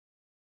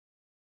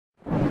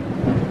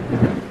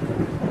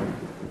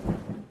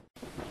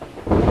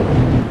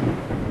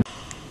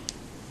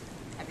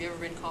you ever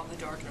been caught in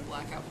the dark in a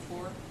blackout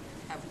before?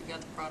 Have we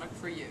got the product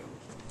for you?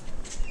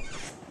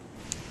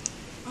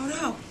 Oh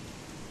no!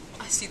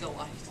 I see the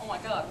light. Oh my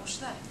god, what's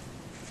that?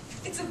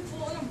 It's a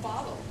bull in a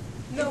bottle.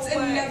 No it's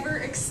way. a never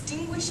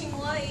extinguishing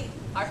light.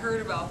 I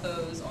heard about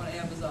those on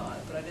Amazon,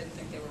 but I didn't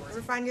think they were If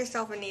you find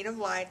yourself in need of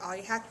light, all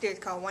you have to do is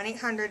call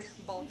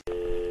 1-800-BOLT.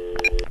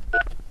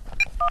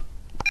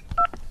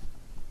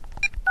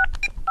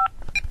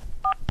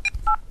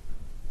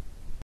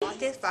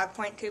 Bought is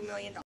 $5.2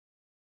 million.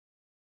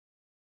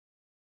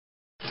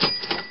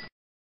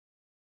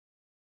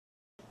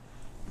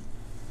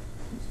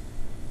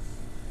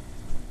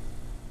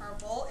 Our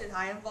bolt is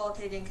high in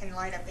voltage and can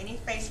light up any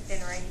space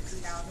within a range of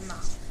 2,000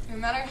 miles. No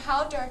matter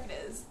how dark it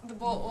is, the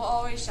bolt will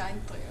always shine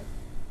through.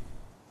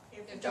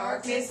 If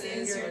darkness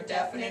is your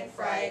definite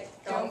fright,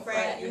 don't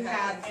fret, you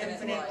have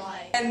infinite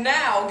light. And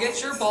now,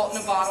 get your bolt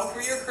in a bottle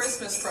for your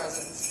Christmas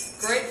presents.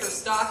 Great for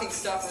stocking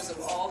stuffers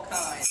of all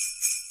kinds.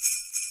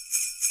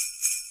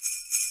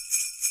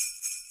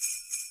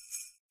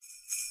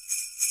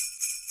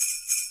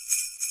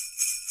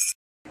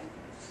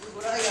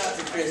 What I got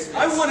for Christmas?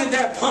 I wanted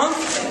that pump.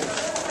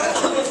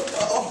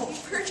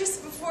 If you purchase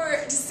before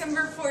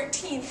December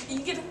 14th, you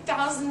get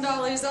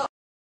 $1,000 off.